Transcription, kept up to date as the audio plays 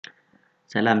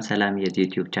ሰላም ሰላም የዚህ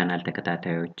ዩቲዩብ ቻናል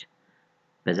ተከታታዮች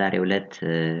በዛሬው ዕለት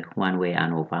ዋን ዌይ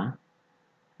አኖቫ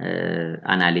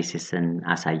አናሊሲስን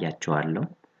አሳያችኋለሁ።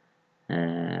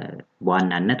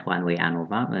 በዋናነት ዋን ዌይ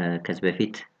አኖቫ ከዚህ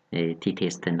በፊት ቲ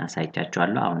ቴስትን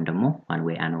አሳይቻችኋለሁ። አሁን ደግሞ ዋን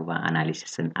ዌይ አኖቫ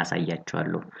አናሊሲስን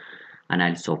አሳያችኋለሁ።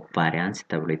 አናሊሲስ ኦፍ ቫሪያንስ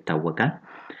ተብሎ ይታወቃል።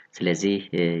 ስለዚህ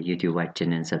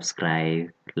ዩቲዩባችንን ሰብስክራይብ፣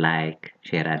 ላይክ፣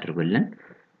 ሼር አድርጉልን።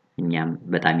 እኛም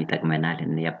በጣም ይጠቅመናል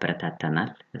እና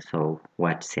ያበረታታናል። ሰው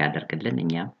ዋች ሲያደርግልን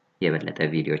እኛም የበለጠ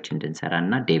ቪዲዮዎች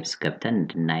እንድንሰራና ዴፕስ ገብተን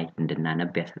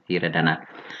እንድናነብ ይረዳናል።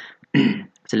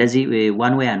 ስለዚህ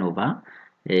ዋን ዌይ አኖቫ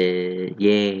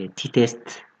የቲ ቴስት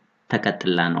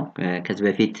ተቀጥላ ነው። ከዚህ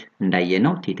በፊት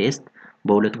እንዳየነው ቲ ቴስት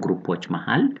በሁለት ግሩፖች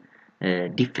መሃል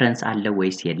ዲፈረንስ አለ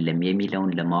ወይስ የለም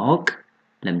የሚለውን ለማወቅ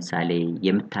ለምሳሌ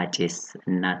የምታጨስ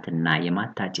እናትና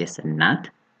የማታጨስ እናት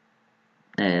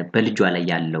በልጇ ላይ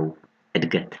ያለው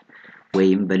እድገት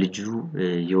ወይም በልጁ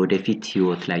የወደፊት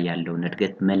ህይወት ላይ ያለውን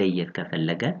እድገት መለየት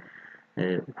ከፈለገ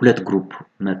ሁለት ግሩፕ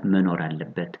መኖር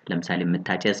አለበት። ለምሳሌ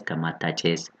የምታጨስ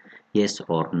ከማታጨስ yes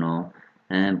or no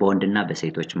በወንድና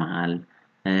በሴቶች መሃል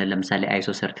ለምሳሌ አይሶ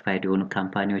ሰርቲፋይድ የሆኑ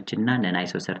ካምፓኒዎች እና ነን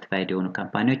አይሶ ሰርቲፋይድ የሆኑ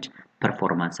ካምፓኒዎች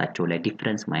ፐርፎርማንሳቸው ላይ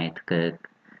ዲፈረንስ ማየት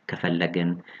ከፈለግን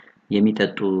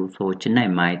የሚጠጡ ሰዎች እና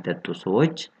የማይጠጡ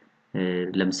ሰዎች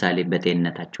ለምሳሌ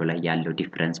በጤንነታቸው ላይ ያለው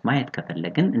ዲፈረንስ ማየት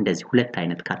ከፈለግን እንደዚህ ሁለት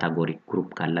አይነት ካታጎሪ ግሩፕ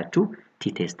ካላችሁ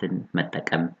ቲ ቴስትን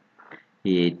መጠቀም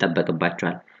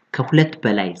ይጠበቅባችኋል። ከሁለት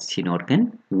በላይ ሲኖር ግን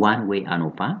ዋን ዌይ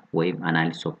አኖቫ ወይም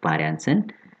አናሊሲስ ኦፍ ቫሪያንስን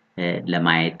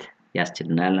ለማየት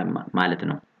ያስችላል ማለት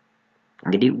ነው።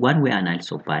 እንግዲህ ዋን ዌይ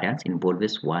አናሊሲስ ኦፍ ቫሪያንስ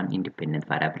ኢንቮልቭስ ዋን ኢንዲፔንደንት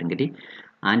ቫሪያብል እንግዲህ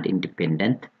አንድ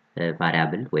ኢንዲፔንደንት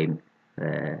ቫሪያብል ወይም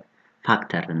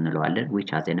ፋክተር እንለዋለን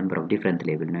which has a number of different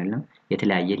label ነው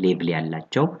የተለያየ ሌብል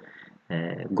ያላቸው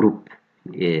ግሩፕ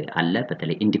አለ።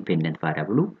 በተለይ ኢንዲፔንደንት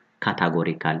ቫሪያብሉ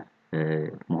ካታጎሪካል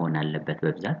መሆን አለበት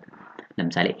በብዛት።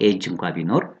 ለምሳሌ ኤጅ እንኳን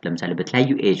ቢኖር ለምሳሌ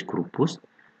በተለያዩ ኤጅ ግሩፕ ውስጥ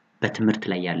በትምህርት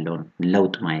ላይ ያለውን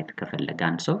ለውጥ ማየት ከፈለገ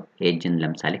አንድ ሰው ኤጅን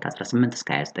ለምሳሌ ከ18 እስከ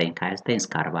 29 ከ29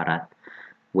 እስከ 44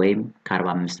 ወይም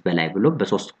ከ45 በላይ ብሎ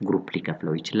በሶስት ግሩፕ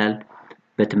ሊከፍለው ይችላል።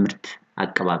 በትምህርት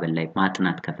አቀባበል ላይ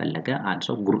ማጥናት ከፈለገ አንድ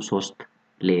ሰው ግሩፕ 3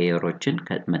 ሌየሮችን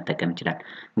መጠቀም ይችላል።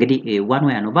 እንግዲህ ዋን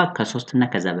ዌይ አኖቫ ከ3 እና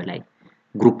ከዛ በላይ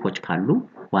ግሩፖች ካሉ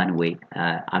ዋን ዌይ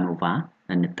አኖቫ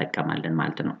እንጠቀማለን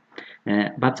ማለት ነው።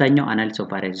 በአብዛኛው አናሊሲስ ኦፍ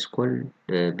ቫሪያንስ ኮል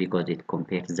because it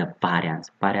compares the variance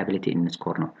variability in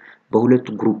score ነው። በሁለቱ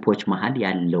ግሩፖች መሃል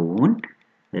ያለውን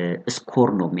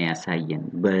ስኮር ነው የሚያሳየን።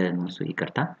 በእነሱ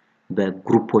ይቅርታ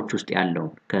በግሩፖች ውስጥ ያለው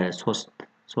ከ3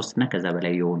 እና ከዛ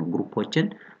በላይ የሆኑ ግሩፖችን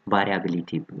ቫሪያቢሊቲ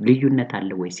ልዩነት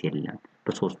አለ ወይስ የለም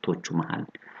በሶስቶቹ መሃል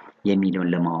የሚለውን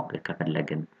ለማወቅ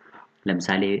ከፈለግን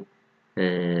ለምሳሌ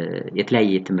የተለያየ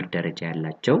የትምህርት ደረጃ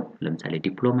ያላቸው ለምሳሌ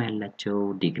ዲፕሎማ ያላቸው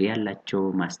ዲግሪ ያላቸው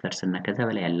ማስተርስ እና ከዛ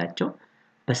በላይ ያላቸው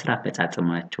በስራ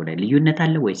አፈጻጸማቸው ላይ ልዩነት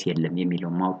አለ ወይስ የለም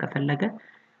የሚለውን ማወቅ ከፈለገ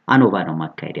አኖቫ ነው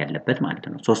ማካሄድ ያለበት ማለት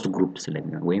ነው። 3 ግሩፕ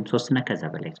ስለሚሆን ወይም 3 እና ከዛ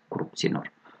በላይ ግሩፕ ሲኖር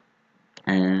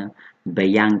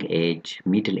በያንግ ኤጅ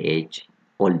ሚድል ኤጅ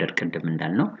ኦልደር ቅድም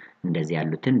እንዳልነው እንደዚህ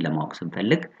ያሉትን ለማወቅ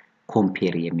ስንፈልግ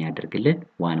ኮምፔር የሚያደርግልን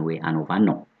ዋን ዌይ አኖቫ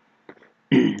ነው።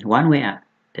 ዋን ዌይ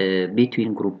between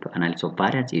group analysis of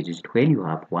variance is used when you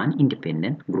have one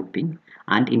independent grouping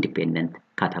and independent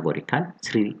categorical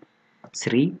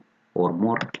three or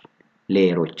more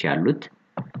ሌየሮች ያሉት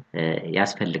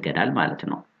ያስፈልገናል ማለት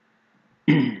ነው።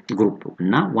 ግሩፕ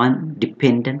እና one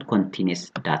dependent continuous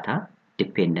data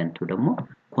ዲፔንደንቱ ደግሞ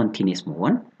continuous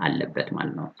መሆን አለበት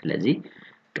ማለት ነው። ስለዚህ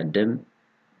ቀደም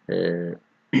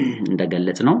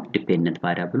እንደገለጽነው ዲፔንደንት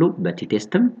ቫሪያብሉ በቲ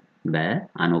ቴስትም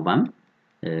በአኖቫም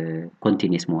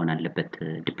continuous መሆን አለበት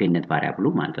ዲፔንደንት ቫሪያብሉ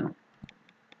ማለት ነው።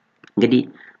 እንግዲህ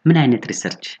ምን አይነት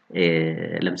ሪሰርች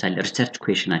ለምሳሌ ሪሰርች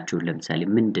ኩዌሽናችሁ ለምሳሌ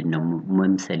ምንድነው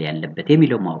መምሰል ያለበት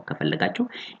የሚለው ማወቅ ከፈለጋችሁ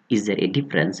is there a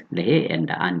difference ለሄ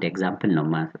እንደ አንድ ኤግዛምፕል ነው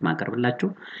ማቀርብላችሁ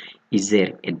is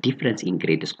there a difference in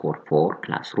grade score for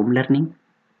classroom learning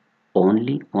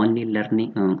only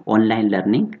learning online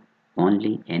learning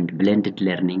only and blended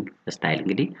learning style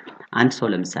እንግዲህ አንድ ሰው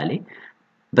ለምሳሌ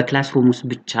በክላስሩም ውስጥ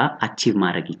ብቻ አቺቭ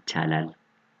ማድረግ ይቻላል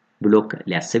ብሎ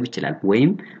ሊያስብ ይችላል ወይም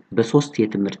በሶስት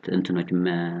የትምህርት እንትኖች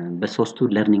በሶስቱ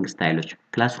ለርኒንግ ስታይሎች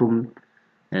ክላስሩም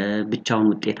ብቻውን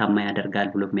ውጤታማ ያደርጋል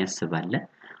ብሎ የሚያስብ አለ።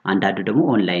 አንዳንዱ ደግሞ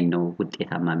ኦንላይን ነው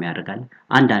ውጤታማ የሚያደርጋል።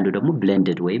 አንዳንዱ ደግሞ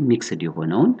ብሌንድድ ወይም ሚክስድ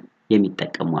የሆነውን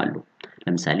የሚጠቀሙ አሉ።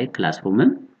 ለምሳሌ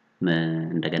ክላስሩምም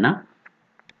እንደገና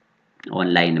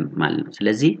ኦንላይንም ማለት ነው።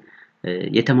 ስለዚህ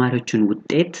የተማሪዎችን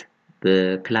ውጤት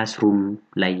በክላስሩም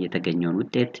ላይ የተገኘውን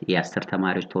ውጤት የ10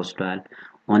 ተማሪዎች ተወስዷል።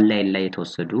 ኦንላይን ላይ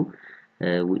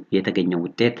የተገኘው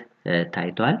ውጤት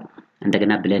ታይቷል።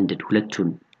 እንደገና ብሌንድድ ሁለቱን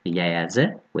ያያዘ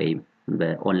ወይም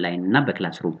በኦንላይን እና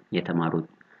በክላስሩም የተማሩት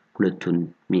ሁለቱን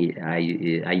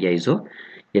አያይዞ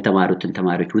የተማሩትን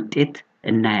ተማሪዎች ውጤት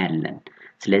እናያለን።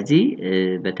 ስለዚህ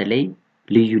በተለይ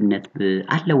ልዩነት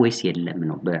አለ ወይስ የለም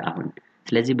ነው በአሁን።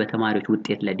 ስለዚህ በተማሪዎች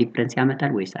ውጤት ላይ ዲፈረንስ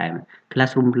ያመጣል ወይስ አይመጣም?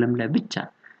 ክላስሩም ላይ ብቻ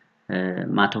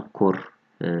ማተኮር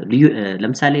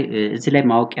ለምሳሌ እዚህ ላይ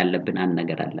ማወቅ ያለብን አንድ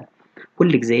ነገር አለ።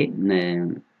 ሁሉ ጊዜ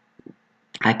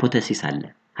ሃይፖቴሲስ አለ።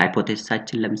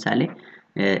 ሃይፖቴሲሳችን ለምሳሌ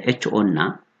ኤችኦ እና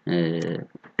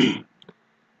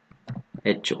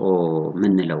ኤችኦ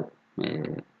ምንለው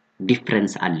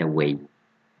ዲፈረንስ አለ ወይ?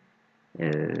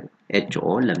 ኤችኦ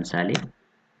ለምሳሌ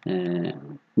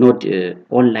ኖት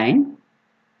ኦንላይን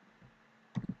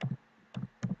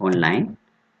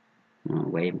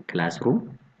ወይም ክላስሩም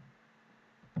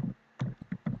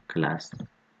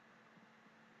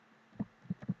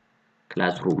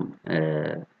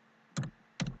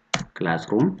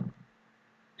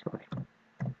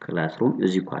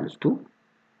is equals to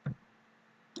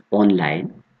online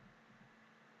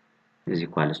is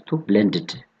equals to blended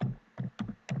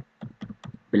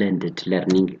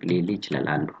learning ሊል ይችላል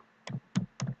አንዱ።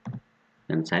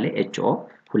 ለምሳሌ ኤችኦ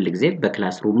ሁሉ ጊዜ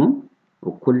በክላስሩምም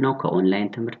እኩል ነው ከኦንላይን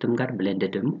ትምህርትም ጋር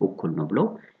ብለንድድም እኩል ነው ብሎ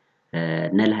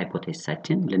ነል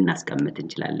ሃይፖቴሲሳችን ልናስቀምጥ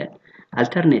እንችላለን።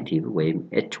 አልተርኔቲቭ ወይም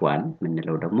ኤች1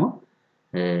 ምንለው ደግሞ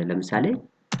ለምሳሌ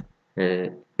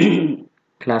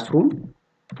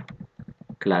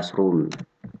ክላስሩም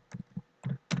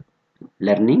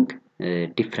ለርኒንግ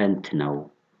ዲፈረንት ነው።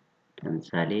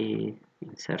 ለምሳሌ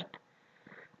ኢንሰርት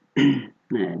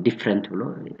ዲፈረንት ብሎ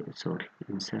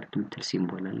ኢንሰርት ምትል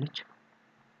ሲምቦል አለች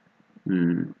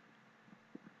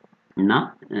እና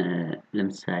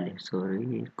ለምሳሌ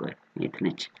የት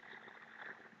ነች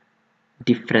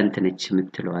ዲፈረንት ነች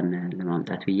የምትለዋን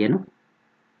ለማምጣት ብዬ ነው።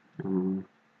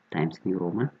 ታይምስ ኒው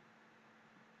ሮማን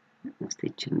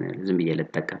ስቴችን ዝም ብዬ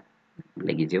ልጠቀም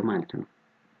ለጊዜው ማለት ነው።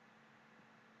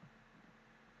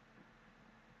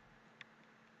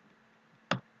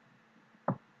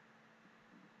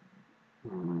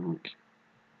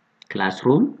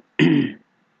 ክላስሩም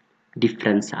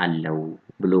ዲፈረንስ አለው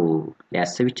ብሎ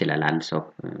ሊያስብ ይችላል አንድ ሰው።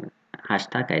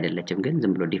 ሃሽታግ አይደለችም ግን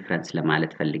ዝም ብሎ ዲፈረንስ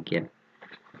ለማለት ፈልጌ ነው።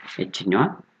 እቺኛዋ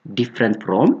ዲፈረንት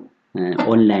ፍሮም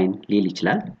ኦንላይን ሊል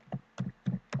ይችላል።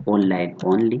 ኦንላይን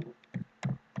ኦንሊ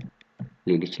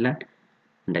ሊል ይችላል።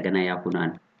 እንደገና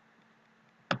ያሁናን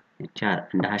እቻ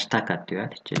እንደ ሃሽታግ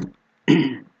አትዩት እቺን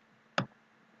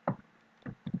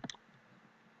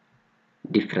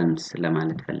ዲፈረንስ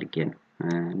ለማለት ፈልጌ ነው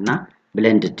እና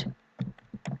ብሌንድድ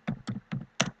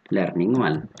ለርኒንግ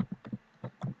ማለት ነው።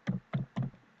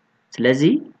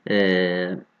 ስለዚህ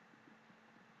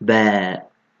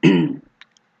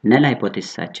በነል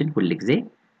ሃይፖቴሲሳችን ሁሉ ጊዜ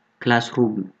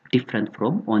ክላስሩም ዲፈረንት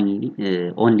ፍሮም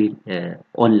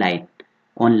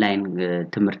ኦንላይን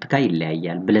ትምህርት ጋር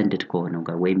ይለያያል ብሌንድድ ከሆነው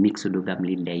ጋር ወይ ሚክስዱ ጋር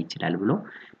ሊለያይ ይችላል ብሎ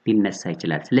ሊነሳ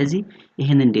ይችላል። ስለዚህ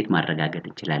ይሄን እንዴት ማረጋገጥ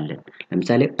እንችላለን?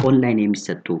 ለምሳሌ ኦንላይን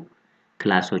የሚሰጡ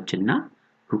ክላሶችና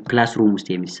ክላስሩም ውስጥ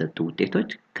የሚሰጡ ውጤቶች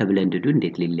ከብሌንድዱ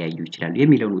እንዴት ሊለያዩ ይችላሉ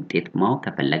የሚለውን ውጤት ማወቅ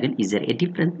ከፈለግን is there a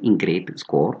difference in grade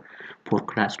score for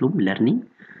classroom learning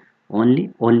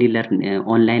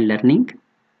online learning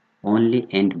only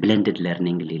and blended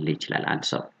learning ሊል ይችላል አንድ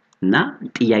ሰው እና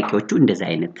ጥያቄዎቹ እንደዛ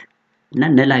አይነት እና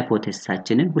ነል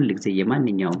ሃይፖቴሲሳችንን ሁሉ ጊዜ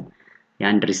የማንኛውም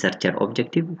የአንድ ሪሰርቸር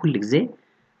ኦብጀክቲቭ ሁሉ ጊዜ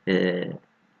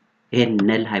ይሄን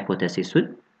ነል ሃይፖቴሲሱን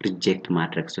ሪጀክት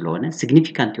ማድረግ ስለሆነ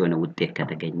ሲግኒፊካንት የሆነ ውጤት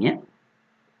ከተገኘ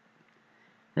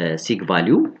sig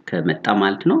value ከመጣ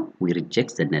ማለት ነው we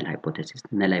reject the null hypothesis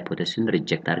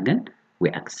reject አድርገን we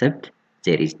accept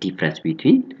there is difference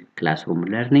between classroom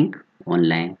learning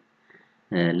online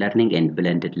learning and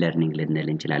blended learning ልንል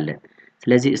እንችላለን።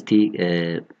 ስለዚህ እስቲ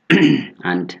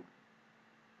አንድ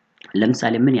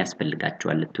ለምሳሌ ምን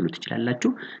ያስፈልጋቸዋል ልትሉ ትችላላችሁ።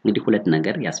 እንግዲህ ሁለት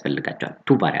ነገር ያስፈልጋቸዋል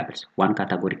two variables one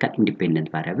categorical independent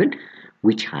variable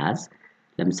which has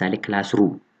ለምሳሌ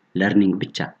classroom learning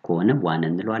ብቻ ከሆነ one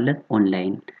እንለዋለን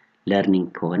online learning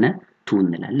ከሆነ two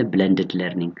እንላለን blended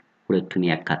learning ሁለቱን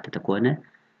ያካተተ ከሆነ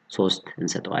ሶስት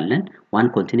እንሰጠዋለን one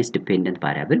continuous dependent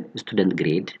variable student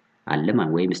grade አለ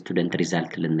ወይም student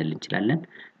result ልንል እንችላለን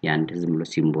ያንድ ዝም ብሎ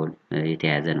ሲምቦል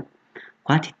የተያዘ ነው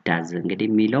what it does እንግዲህ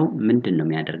የሚለው ምንድነው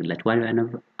የሚያደርግላችሁ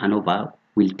ANOVA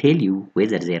will tell you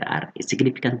whether there are a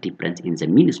significant difference in the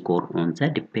mean score on the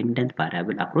dependent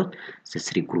variable across the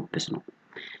three groups ነው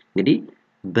እንግዲህ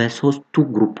በሶስቱ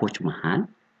ግሩፖች መሃል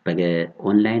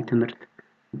በኦንላይን ትምህርት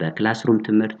በክላስሩም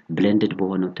ትምህርት ብሌንድድ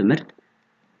በሆነው ትምህርት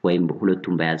ወይም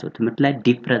ሁለቱም በያዘው ትምህርት ላይ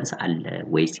ዲፈረንስ አለ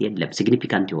ወይስ የለም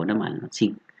ሲግኒፊካንት የሆነ ማለት ነው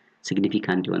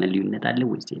ሲግኒፊካንት የሆነ ልዩነት አለ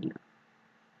ወይስ የለም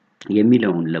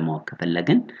የሚለውን ለማወቅ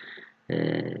ከፈለግን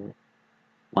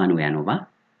one way ANOVA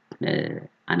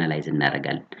አናላይዝ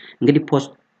እናደርጋለን። እንግዲህ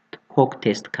ፖስት ሆክ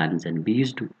ቴስት ካን ዘን ቢ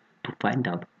ዩዝድ ቱ ፋይንድ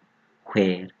አውት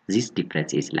where this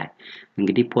difference is like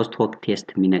እንግዲህ ፖስት ሆክ ቴስት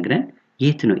የሚነግረን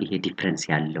የት ነው ይሄ ዲፈረንስ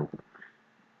ያለው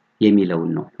የሚለውን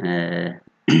ነው።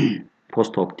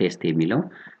 ፖስት ሆክ ቴስት የሚለው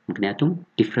ምክንያቱም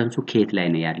ዲፈረንሱ ከየት ላይ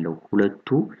ነው ያለው ሁለቱ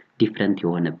ዲፈረንት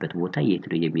የሆነበት ቦታ የት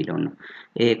ነው የሚለው ነው።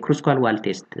 ክሩስኳል ዋል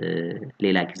ቴስት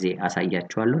ሌላ ጊዜ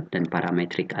አሳያችኋለሁ። ደን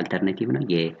ፓራሜትሪክ አልተርናቲቭ ነው።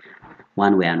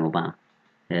 የዋን ዌይ አኖቫ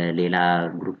ሌላ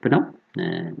ግሩፕ ነው።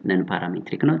 ነን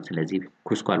ፓራሜትሪክ ነው። ስለዚህ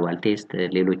ክሩስኳል ዋል ቴስት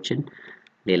ሌሎችን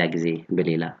ሌላ ጊዜ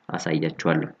በሌላ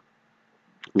አሳያችኋለሁ።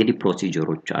 እንግዲህ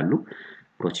ፕሮሲጀሮች አሉ።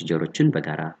 ፕሮሲጀሮችን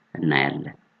በጋራ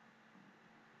እናያለን።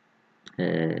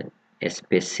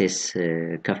 SPSS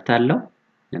ከፍታለሁ።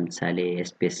 ለምሳሌ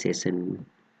SPSSን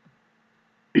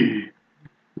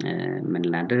ምን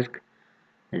ላድርግ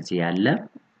እዚህ ያለ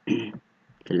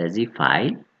ስለዚህ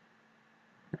ፋይል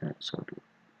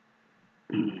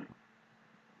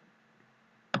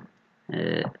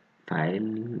ፋይል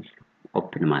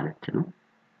ኦፕን ማለት ነው።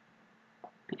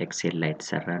 ኤክሴል ላይ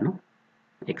የተሰራ ነው።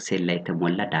 ኤክሴል ላይ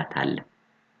የተሞላ ዳታ አለ።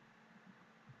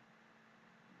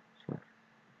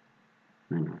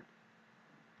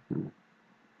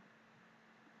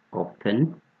 ኦፕን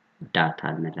ዳታ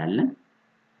እንላለን።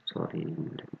 ሶሪ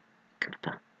ቅርታ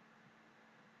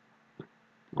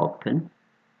ኦፕን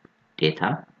ዴታ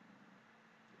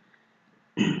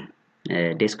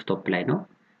ዴስክቶፕ ላይ ነው።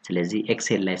 ስለዚህ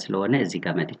ኤክሴል ላይ ስለሆነ እዚህ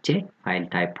ጋር መጥቼ ፋይል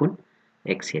ታይፑን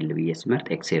ኤክሴል ብዬ ስመርጥ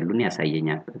ኤክሴሉን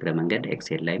ያሳየኛል። እግረ መንገድ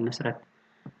ኤክሴል ላይ መስራት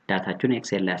ዳታችሁን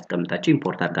ኤክሴል ላይ አስቀምጣችሁ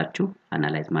ኢምፖርት አድርጋችሁ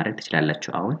አናላይዝ ማድረግ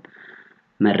ትችላላችሁ። አሁን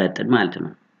መረጥን ማለት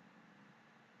ነው።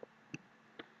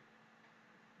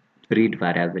 read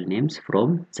variable names from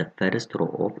the first row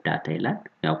of data ይላል።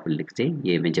 ያው ሁሉ ጊዜ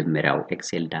የመጀመሪያው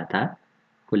ኤክሴል ዳታ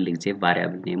ሁሉ ጊዜ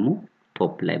variable ኔሙ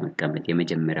ቶፕ ላይ መቀመጥ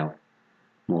የመጀመሪያው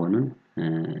መሆኑን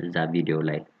እዛ ቪዲዮ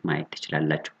ላይ ማየት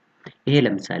ትችላላችሁ። ይሄ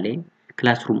ለምሳሌ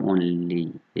ክላስሩም ኦንሊ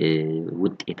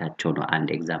ውጤታቸው ነው። አንድ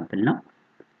ኤግዛምፕል ነው።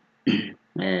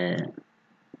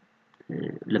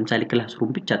 ለምሳሌ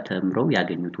ክላስሩም ብቻ ተምረው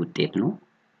ያገኙት ውጤት ነው።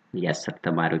 የ10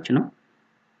 ተማሪዎች ነው።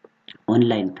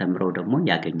 ኦንላይን ተምረው ደግሞ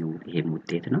ያገኙ ይሄም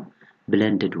ውጤት ነው።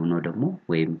 ብለንድድ ሆኖ ደግሞ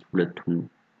ወይም ሁለቱም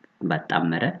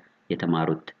ባጣመረ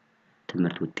የተማሩት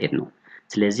ትምህርት ውጤት ነው።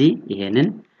 ስለዚህ ይሄንን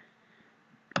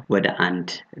ወደ አንድ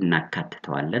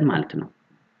እናካትተዋለን ማለት ነው።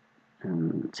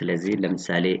 ስለዚህ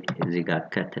ለምሳሌ እዚህ ጋር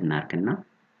ከት እናርግና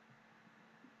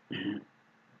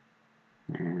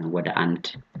ወደ አንድ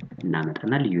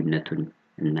እናመጣና ልዩነቱን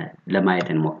ለማየት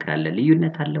እንሞክራለን።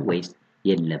 ልዩነት አለ ወይስ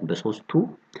የለም በሶስቱ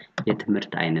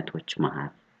የትምህርት አይነቶች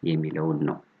መሃል የሚለውን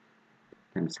ነው።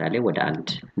 ለምሳሌ ወደ አንድ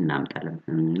እናምጣለን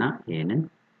እና ይሄንን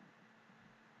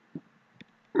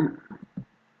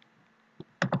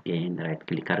ራይት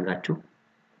ክሊክ አድርጋችሁ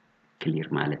ክሊር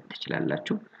ማለት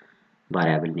ትችላላችሁ።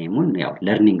 ቫሪያብል ኔሙን ያው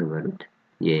ለርኒንግ በሉት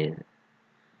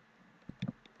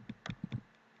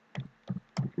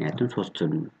ምክንያቱም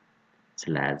ሶስቱን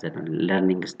ስለያዘ ነው።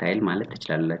 ለርኒንግ ስታይል ማለት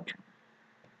ትችላላችሁ።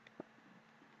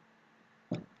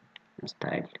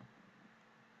 ስታይል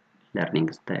ለርኒንግ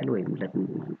ስታይል ወይም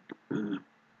ለርኒንግ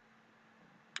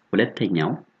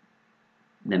ሁለተኛው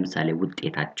ለምሳሌ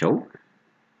ውጤታቸው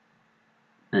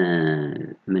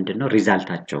ምንድነው?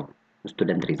 ሪዛልታቸው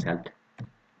ስቱደንት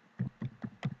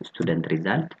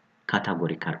ሪዛልት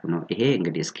ካታጎሪካል ነው። ይሄ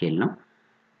እንግዲህ ስኬል ነው።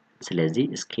 ስለዚህ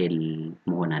ስኬል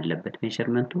መሆን አለበት።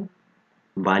 ሜዠርመንቱ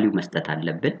ቫልዩ መስጠት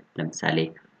አለብን። ለምሳሌ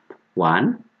 1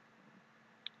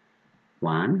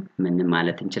 ምን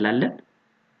ማለት እንችላለን?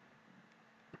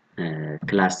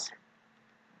 ክላስ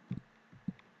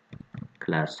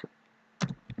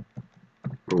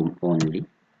ሩም ኦንሊ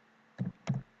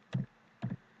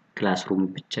ክላስሩም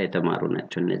ብቻ የተማሩ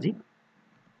ናቸው እነዚህ።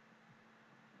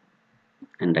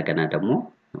 እንደገና ደግሞ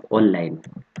ኦንላይን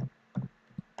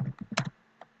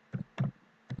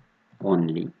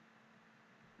ኦንሊ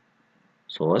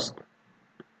 3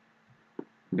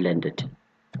 ብለንድድ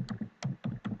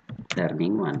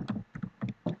ለርኒንግ 1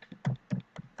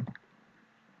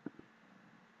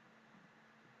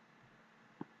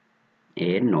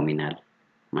 ይሄን ኖሚናል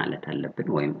ማለት አለብን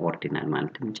ወይም ኦርዲናል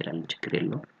ማለት እንችላለን። ችግር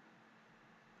የለውም።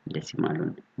 ዴሲማሉን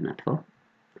እናጥፋው።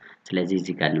 ስለዚህ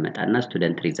እዚህ ጋር እንመጣና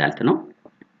ስቱደንት ሪዛልት ነው።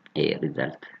 ይሄ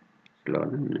ሪዛልት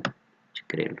ስለሆነ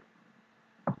ችግር የለውም።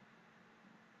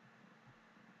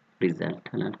 ሪዛልት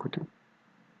አላልኩትም።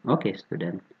 ኦኬ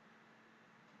ስቱደንት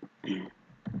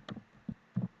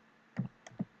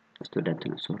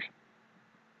ነው። ሶሪ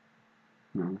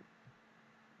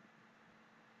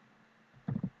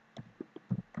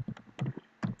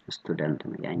ስቱደንት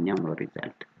ነው ያኛው ነው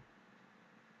ሪዛልት።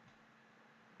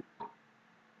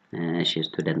 እሺ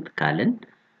ስቱደንት ካልን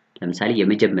ለምሳሌ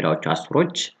የመጀመሪያዎቹ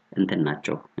 10ሮች እንትን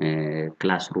ናቸው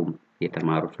ክላስሩም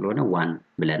የተማሩ ስለሆነ 1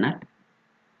 ብለናል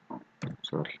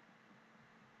ሶሪ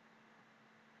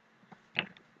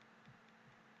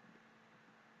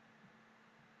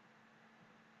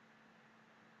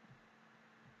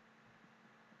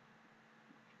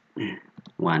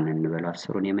ዋን እንበለው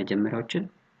አስሩን የመጀመሪያዎችን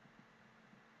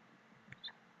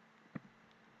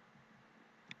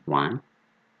 1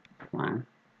 1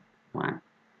 1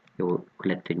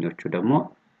 ሁለተኞቹ ደግሞ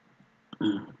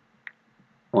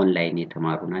ኦንላይን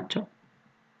የተማሩ ናቸው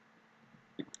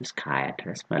እስከ 20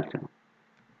 ድረስ ማለት ነው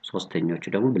ሶስተኞቹ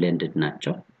ደግሞ ብሌንድድ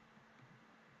ናቸው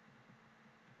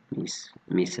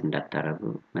ሚስ እንዳታረጉ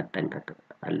መጠንቀቅ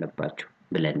አለባችሁ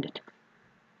ብሌንድድ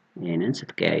ይሄንን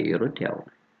ስትቀያየሩት ያው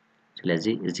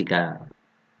ስለዚህ እዚህ ጋር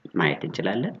ማየት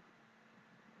እንችላለን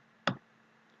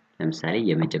ለምሳሌ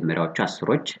የመጀመሪያዎቹ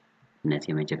አስሮች እነዚህ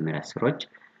የመጀመሪያ አስሮች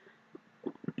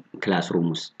ክላስሩም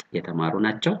ውስጥ የተማሩ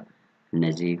ናቸው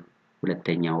እነዚህ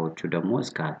ሁለተኛዎቹ ደግሞ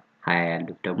እስከ 20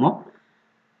 ያሉት ደግሞ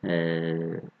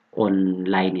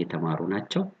ኦንላይን የተማሩ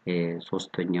ናቸው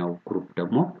ሶስተኛው ግሩፕ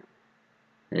ደግሞ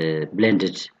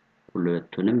ብሌንድድ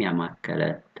ሁለቱንም ያማከለ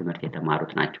ትምህርት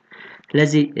የተማሩት ናቸው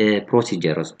ስለዚህ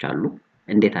ፕሮሲጀሮች አሉ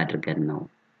እንዴት አድርገን ነው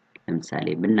ለምሳሌ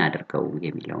ምን አድርገው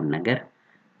የሚለውን ነገር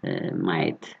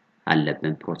ማየት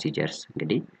አለብን ፕሮሲጀርስ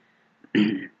እንግዲህ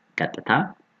ቀጥታ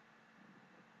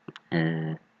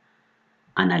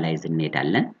አናላይዝ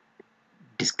እንሄዳለን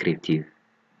ዲስክሪፕቲቭ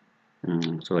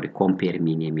ሶሪ ኮምፔር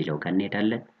ሚን የሚለው ጋር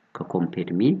እንሄዳለን ከኮምፔር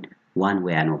ሚን ዋን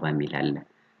ወይ አኖቫ የሚል አለ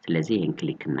ስለዚህ ይሄን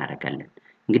ክሊክ እናደርጋለን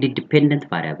እንግዲህ ዲፔንደንት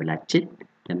ቫሪያብላችን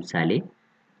ለምሳሌ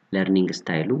ለርኒንግ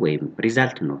ስታይሉ ወይም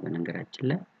ሪዛልት ነው በነገራችን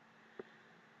ላይ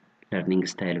ለርኒንግ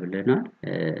ስታይል ብለናል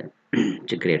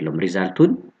ችግር የለውም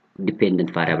ሪዛልቱን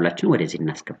ዲፔንደንት ቫሪያብላችን ወደዚህ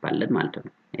እናስገባለን ማለት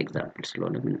ነው ኤግዛምፕል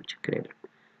ስለሆነ ምንም ችግር የለውም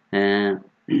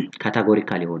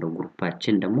ካታጎሪካል የሆነው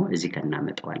ግሩፓችን ደግሞ እዚህ ጋር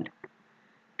እናመጣዋለን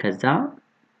ከዛ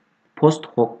ፖስት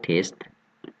ሆክ ቴስት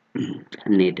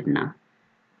እንሄድና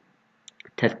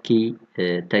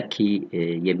ተኪ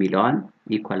የሚለውን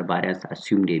ኢኳል ቫሪያንስ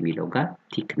አሱምድ የሚለው ጋር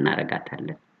ቲክ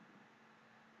እናረጋታለን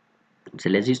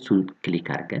ስለዚህ እሱን ክሊክ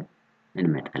አድርገን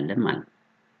እንመጣለን ማለት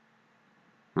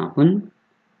ነው አሁን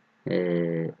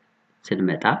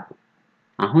ስንመጣ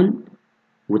አሁን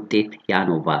ውጤት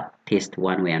የአኖቫ ቴስት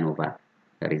 1 ወይ አኖቫ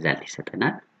ሪዛልት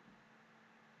ይሰጠናል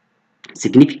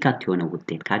ሲግኒፊካንት የሆነ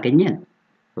ውጤት ካገኘን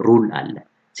ሩል አለ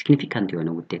ሲግኒፊካንት የሆነ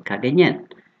ውጤት ካገኘን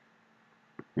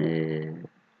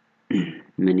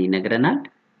ምን ይነግረናል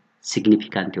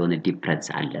ሲግኒፊካንት የሆነ ዲፈረንስ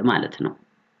አለ ማለት ነው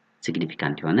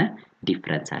ሲግኒፊካንት የሆነ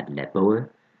ዲፈረንስ አለ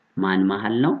በማን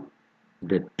መሃል ነው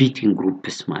በቢትዊን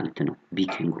ግሩፕስ ማለት ነው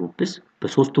ቢትዊን ግሩፕስ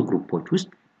በሶስቱ ግሩፖች ውስጥ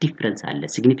ዲፈረንስ አለ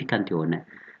ሲግኒፊካንት የሆነ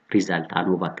ሪዛልት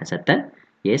አኖቫ ከሰጠን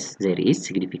yes there is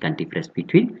significant difference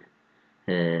between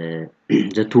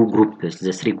the two groups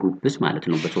the three groups ማለት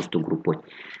ነው በሶስቱ ግሩፖች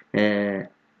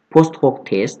ፖስት ሆክ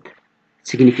ቴስት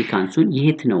ሲግኒፊካንሱን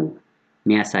የት ነው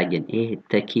የሚያሳየን ይሄ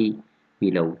ተኪ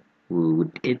ሚለው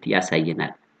ውጤት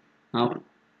ያሳየናል አሁን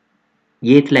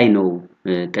የት ላይ ነው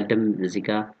ቀደም እዚህ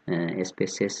ጋር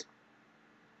SPSS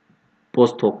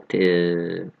ፖስት ሆክ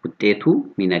ውጤቱ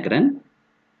የሚነግረን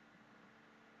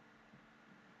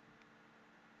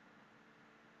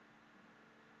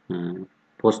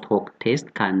post hoc test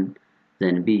can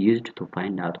then be used to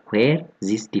find out where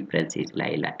this difference is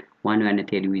like one want to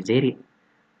tell you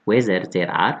whether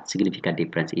there are significant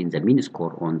difference in the mean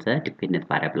score on the dependent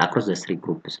variable across the three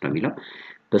groups ነው የሚለው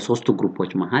በሶስቱ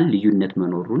ግሩፖች መሃል ልዩነት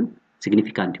መኖሩን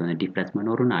significant የሆነ ዲፈረንስ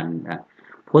መኖሩን አለ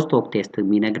post hoc test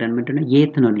የሚነግረን ምንድነው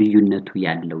የት ነው ልዩነቱ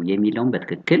ያለው የሚለውን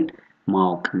በትክክል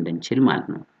ማወቅ እንድንችል ማለት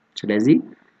ነው ስለዚህ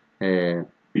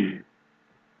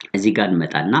እዚህ ጋር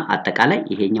እንመጣና አጠቃላይ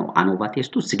ይሄኛው አኖቫ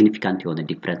ቴስቱ ሲግኒፊካንት የሆነ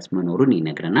ዲፈረንስ መኖሩን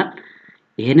ይነግረናል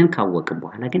ይሄንን ካወቅን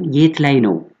በኋላ ግን የት ላይ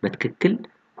ነው በትክክል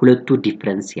ሁለቱ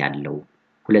ዲፈረንስ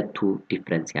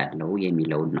ያለው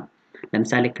የሚለው ነው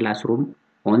ለምሳሌ ክላስሩም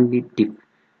ኦንሊ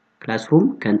ክላስሩም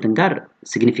ከእንትን ጋር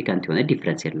ሲግኒፊካንት የሆነ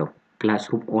ዲፈረንስ የለው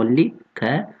ክላስሩም ኦንሊ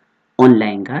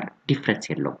ከኦንላይን ጋር ዲፈረንስ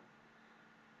የለው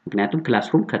ምክንያቱም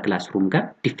ክላስሩም ከክላስሩም ጋር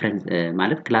ዲፈረንስ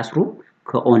ማለት ክላስሩም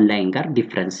ከኦንላይን ጋር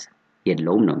ዲፈረንስ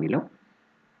የለውም ነው የሚለው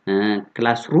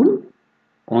ክላስሩም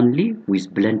ኦንሊ ዊዝ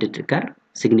ብሌንድድ ጋር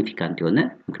ሲግኒፊካንት የሆነ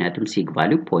ምክንያቱም ሲግ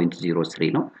ቫልዩ 0.03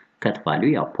 ነው ከት ቫልዩ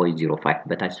ያው 0.05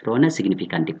 በታች ስለሆነ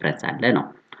ሲግኒፊካንት ዲፈረንስ አለ ነው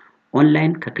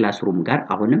ኦንላይን ከክላስሩም ጋር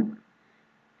አሁንም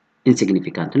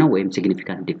ኢንሲግኒፊካንት ነው ወይም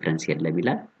ሲግኒፊካንት ዲፈረንስ የለም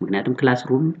ይላል ምክንያቱም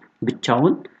ክላስሩም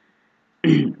ብቻውን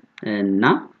እና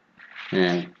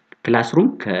ክላስሩም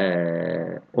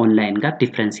ከኦንላይን ጋር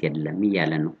ዲፈረንስ የለም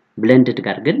ይያለ ነው ብሌንድድ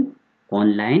ጋር ግን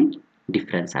ኦንላይን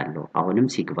ዲፈረንስ አለው አሁንም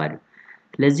ሲግ ቫልዩ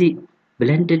ስለዚህ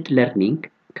ብሌንድድ ለርኒንግ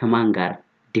ከማን ጋር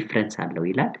ዲፍረንስ አለው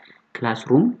ይላል።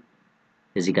 ክላስሩም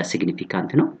እዚህ ጋር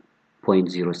ሲግኒፊካንት ነው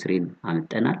 0.03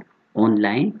 አመጣናል።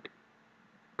 ኦንላይን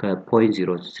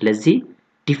ከ0.0 ስለዚህ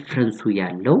ዲፍረንሱ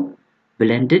ያለው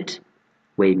ብለንድድ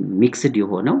ወይም ሚክስድ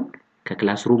የሆነው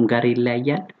ከክላስሩም ጋር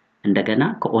ይለያያል እንደገና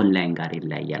ከኦንላይን ጋር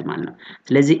ይለያያል ማለት ነው።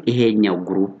 ስለዚህ ይሄኛው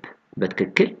ግሩፕ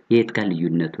በትክክል የት ጋር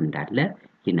ልዩነቱ እንዳለ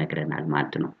ይነግረናል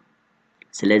ማለት ነው።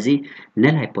 ስለዚህ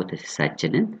ነል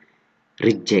ሃይፖቴሲሳችንን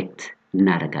ሪጀክት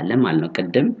እናደርጋለን ማለት ነው።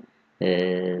 ቅድም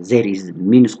there is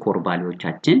mean score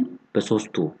ቫልዩዎቻችን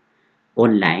በሶስቱ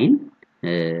ኦንላይን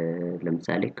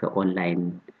ለምሳሌ ከኦንላይን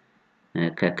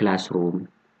ከክላስሩም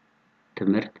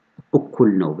ትምህርት እኩል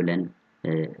ነው ብለን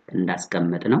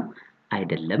እንዳስቀመጥ ነው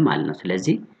አይደለም ማለት ነው።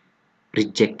 ስለዚህ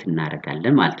ሪጀክት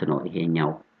እናደርጋለን ማለት ነው።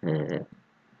 ይሄኛው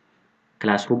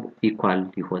ክላስሩም ኢኳል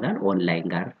ይሆናል ኦንላይን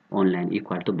ጋር ኦንላይን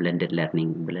ኢኳል ቱ ብለንድድ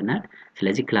ለርኒንግ ብለናል።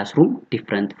 ስለዚህ ክላስሩም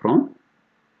ዲፈረንት ፍሮም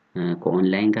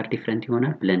ከኦንላይን ጋር ዲፈረንት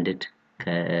ይሆናል ብለንድድ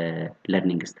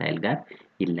ከለርኒንግ ስታይል ጋር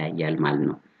ይለያያል ማለት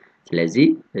ነው። ስለዚህ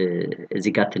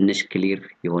እዚህ ጋር ትንሽ ክሊር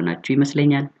የሆናችሁ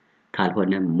ይመስለኛል።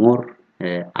 ካልሆነ ሞር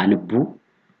አንቡ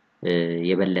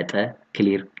የበለጠ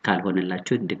ክሊር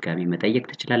ካልሆነላችሁ ድጋሚ መጠየቅ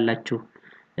ትችላላችሁ።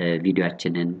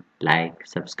 ቪዲዮአችንን ላይክ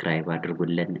ሰብስክራይብ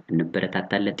አድርጉልን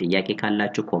እንበረታታለን። ጥያቄ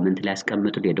ካላችሁ ኮሜንት ላይ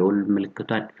አስቀምጡ። የደወል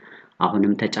ምልክቷን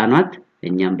አሁንም ተጫኗት።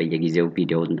 እኛም በየጊዜው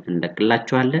ቪዲዮውን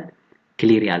እንለቅላችኋለን።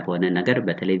 ክሊር ያልሆነ ነገር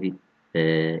በተለይ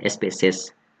SPSS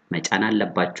መጫን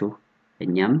አለባችሁ።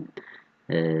 እኛም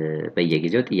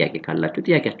በየጊዜው ጥያቄ ካላችሁ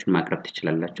ጥያቄያችሁን ማቅረብ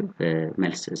ትችላላችሁ።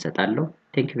 መልስ እሰጣለሁ።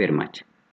 Thank you very much.